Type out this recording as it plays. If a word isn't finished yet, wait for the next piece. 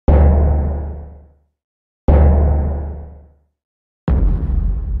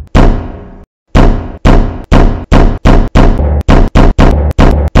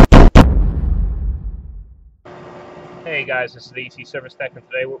Hey guys, this is the acservicetech, and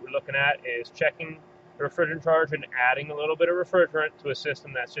today what we're looking at is checking the refrigerant charge and adding a little bit of refrigerant to a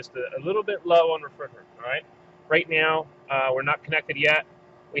system that's just a little bit low on refrigerant. All right. Right now, we're not connected yet.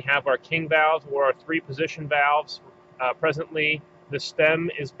 We have our king valves or our 3-position valves. Presently, the stem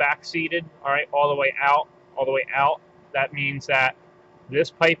is back-seated. All right, all the way out, all the way out. That means that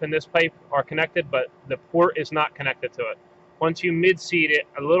this pipe and this pipe are connected, but the port is not connected to it. Once you mid-seat it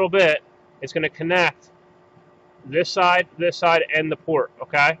a little bit, it's going to connect this side, and the port,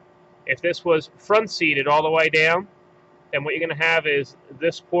 okay? If this was front-seated all the way down, then what you're going to have is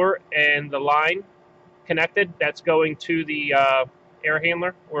this port and the line connected. That's going to the air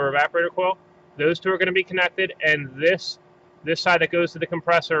handler or evaporator coil. Those two are going to be connected, and this side that goes to the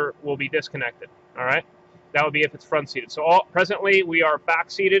compressor will be disconnected, all right? That would be if it's front-seated. So presently, we are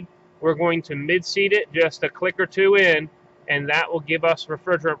back-seated. We're going to mid-seat it just a click or two in, and that will give us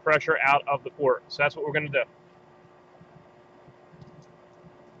refrigerant pressure out of the port. So that's what we're going to do.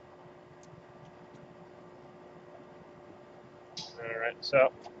 Alright,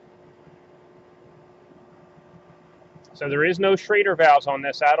 so there is no Schrader valves on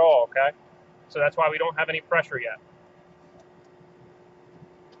this at all, okay? So that's why we don't have any pressure yet.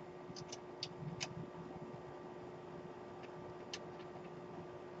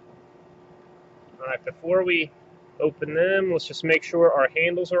 Alright, before we open them, let's just make sure our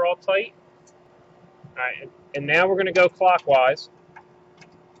handles are all tight. Alright, and now we're going to go clockwise.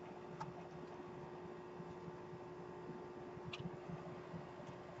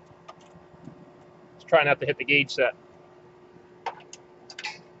 Try not to hit the gauge set.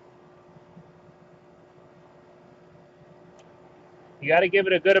 You got to give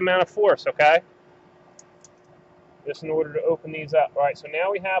it a good amount of force, okay? Just in order to open these up. All right, so now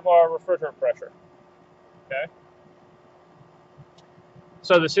we have our refrigerant pressure, okay?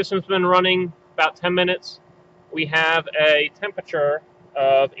 So the system's been running about 10 minutes. We have a temperature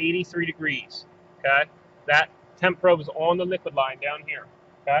of 83 degrees, okay? That temp probe is on the liquid line down here,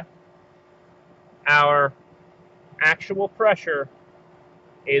 okay? Our actual pressure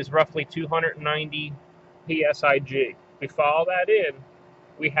is roughly 290 psig. We follow that in,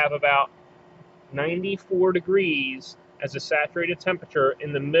 we have about 94 degrees as a saturated temperature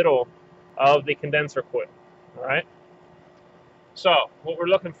in the middle of the condenser coil. All right. So what we're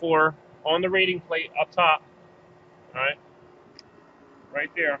looking for on the rating plate up top, all right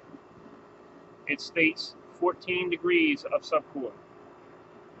there, it states 14 degrees of subcooling.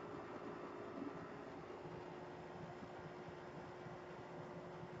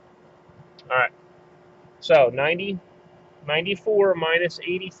 All right, so 94 minus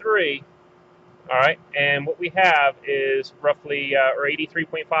 83, all right, and what we have is roughly, or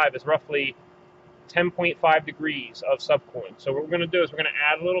 83.5 is roughly 10.5 degrees of subcooling. So what we're going to do is we're going to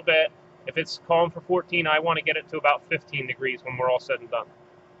add a little bit. If it's calling for 14, I want to get it to about 15 degrees when we're all said and done.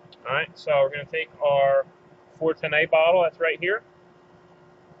 All right, so we're going to take our 410A bottle that's right here.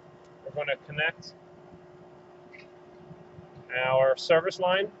 We're going to connect our service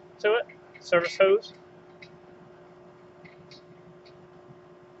line to it. Service hose.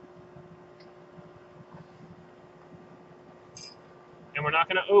 And we're not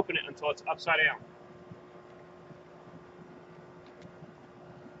going to open it until it's upside down.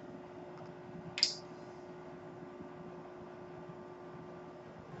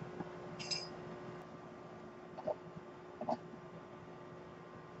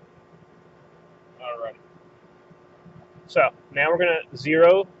 Alrighty. So now we're going to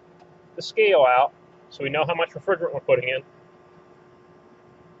zero the scale out so we know how much refrigerant we're putting in.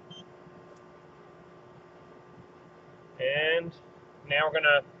 And now we're going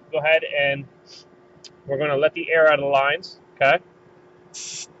to go ahead and we're going to let the air out of the lines, okay?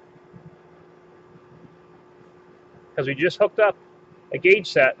 Because we just hooked up a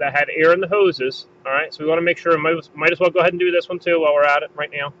gauge set that had air in the hoses, all right? So we want to make sure, might as well go ahead and do this one too while we're at it right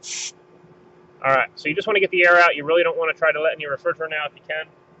now. All right, so you just want to get the air out. You really don't want to try to let any refrigerant out if you can.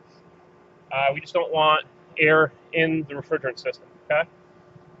 We just don't want air in the refrigerant system, okay?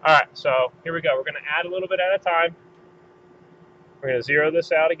 All right, so here we go. We're going to add a little bit at a time. We're going to zero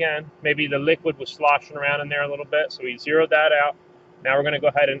this out again. Maybe the liquid was sloshing around in there a little bit, so we zeroed that out. Now we're going to go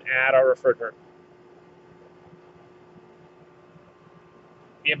ahead and add our refrigerant.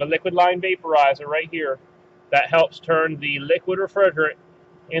 We have a liquid line vaporizer right here that helps turn the liquid refrigerant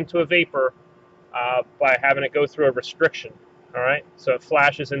into a vapor by having it go through a restriction. All right, so it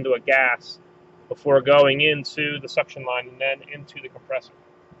flashes into a gas before going into the suction line and then into the compressor.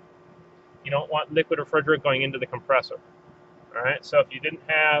 You don't want liquid refrigerant going into the compressor. All right, so if you didn't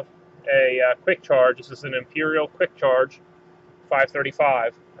have a quick charge, this is an Imperial quick charge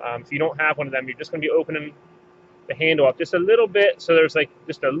 535. If you don't have one of them, you're just going to be opening the handle up just a little bit, so there's like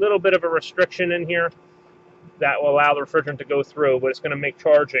just a little bit of a restriction in here that will allow the refrigerant to go through, but it's going to make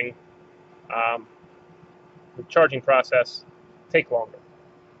charging, the charging process, take longer.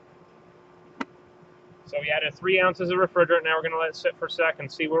 So we added 3 ounces of refrigerant. Now we're going to let it sit for a sec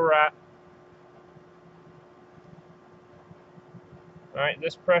and see where we're at. All right,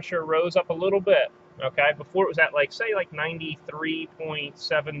 this pressure rose up a little bit. Okay, before it was at like, say, like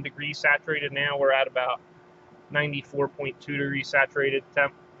 93.7 degrees saturated. Now we're at about 94.2 degrees saturated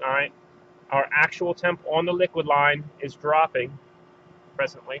temp. All right, our actual temp on the liquid line is dropping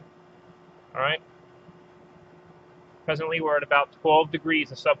presently. All right, presently we're at about 12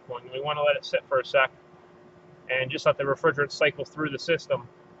 degrees of subcooling. We want to let it sit for a sec and just let the refrigerant cycle through the system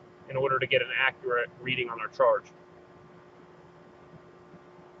in order to get an accurate reading on our charge.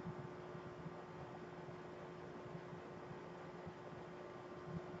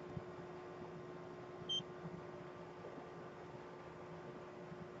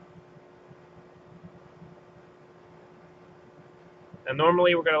 And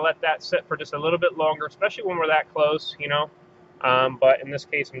normally we're going to let that sit for just a little bit longer, especially when we're that close, you know. But in this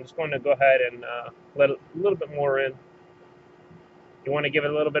case, I'm just going to go ahead and let a little bit more in. You want to give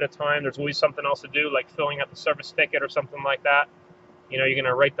it a little bit of time. There's always something else to do, like filling out the service ticket or something like that. You know, you're going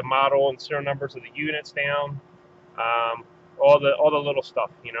to write the model and serial numbers of the units down, all the little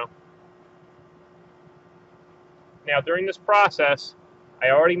stuff, you know. Now, during this process,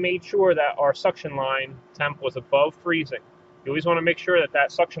 I already made sure that our suction line temp was above freezing. You always want to make sure that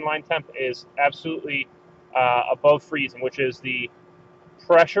that suction line temp is absolutely above freezing, which is the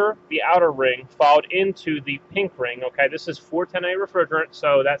pressure, the outer ring, followed into the pink ring. Okay, this is 410A refrigerant,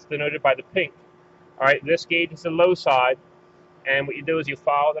 so that's denoted by the pink. All right, this gauge is the low side, and what you do is you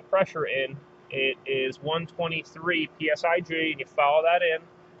follow the pressure in. It is 123 psig, and you follow that in,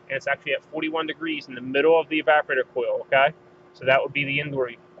 and it's actually at 41 degrees in the middle of the evaporator coil. Okay, so that would be the indoor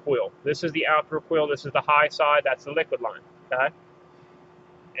coil. This is the outdoor coil. This is the high side. That's the liquid line. Okay,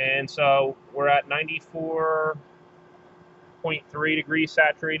 and so we're at 94.3 degrees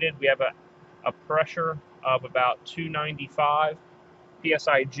saturated. We have a pressure of about 295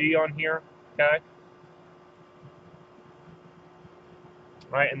 psig on here. Okay,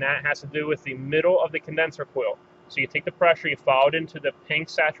 right, and that has to do with the middle of the condenser coil. So you take the pressure, you follow it into the pink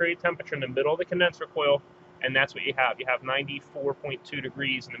saturated temperature in the middle of the condenser coil, and that's what you have. You have 94.2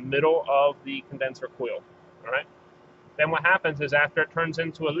 degrees in the middle of the condenser coil. All right. Then what happens is after it turns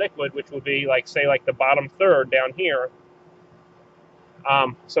into a liquid, which would be like, say, like the bottom third down here.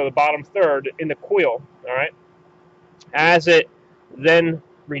 So the bottom third in the coil, all right, as it then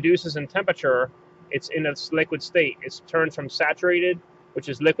reduces in temperature, it's in a liquid state. It turns from saturated, which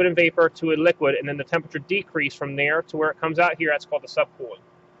is liquid and vapor, to a liquid, and then the temperature decreases from there to where it comes out here. That's called the subcooling.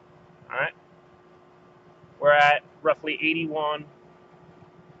 All right, we're at roughly 81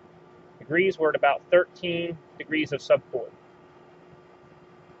 degrees. We're at about 13 degrees of subcooling.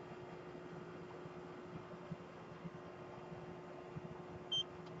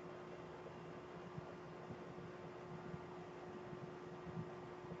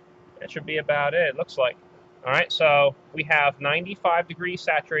 That should be about it, looks like. All right, so we have 95 degrees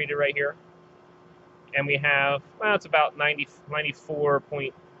saturated right here. And we have, well, it's about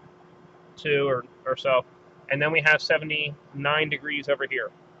 94.2 or so. And then we have 79 degrees over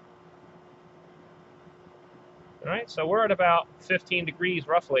here. All right, so we're at about 15 degrees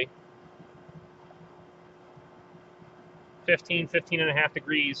roughly. 15 and a half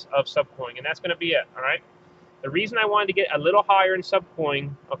degrees of subcooling, and that's going to be it. All right. The reason I wanted to get a little higher in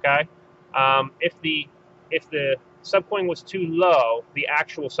subcooling, okay, if the subcooling was too low, the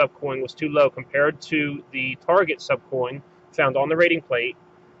actual subcooling was too low compared to the target subcooling found on the rating plate,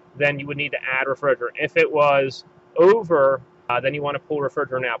 then you would need to add refrigerant. If it was over, then you want to pull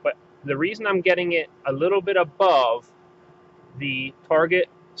refrigerant out. But the reason I'm getting it a little bit above the target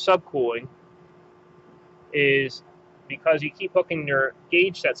subcooling is because you keep hooking your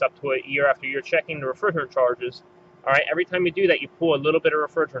gauge sets up to it year after year, checking the refrigerant charges. All right, every time you do that, you pull a little bit of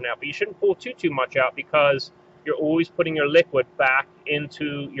refrigerant out, but you shouldn't pull too much out because you're always putting your liquid back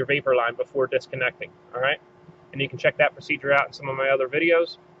into your vapor line before disconnecting. All right, and you can check that procedure out in some of my other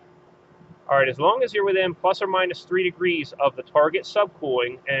videos. All right, as long as you're within plus or minus 3 degrees of the target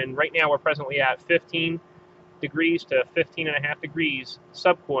subcooling, and right now we're presently at 15 degrees to 15 and a half degrees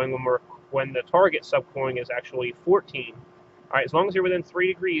subcooling when the target subcooling is actually 14. All right, as long as you're within 3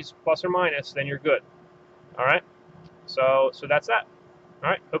 degrees plus or minus, then you're good. All right, so that's that. All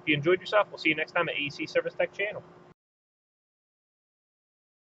right, hope you enjoyed yourself. We'll see you next time at AC Service Tech channel.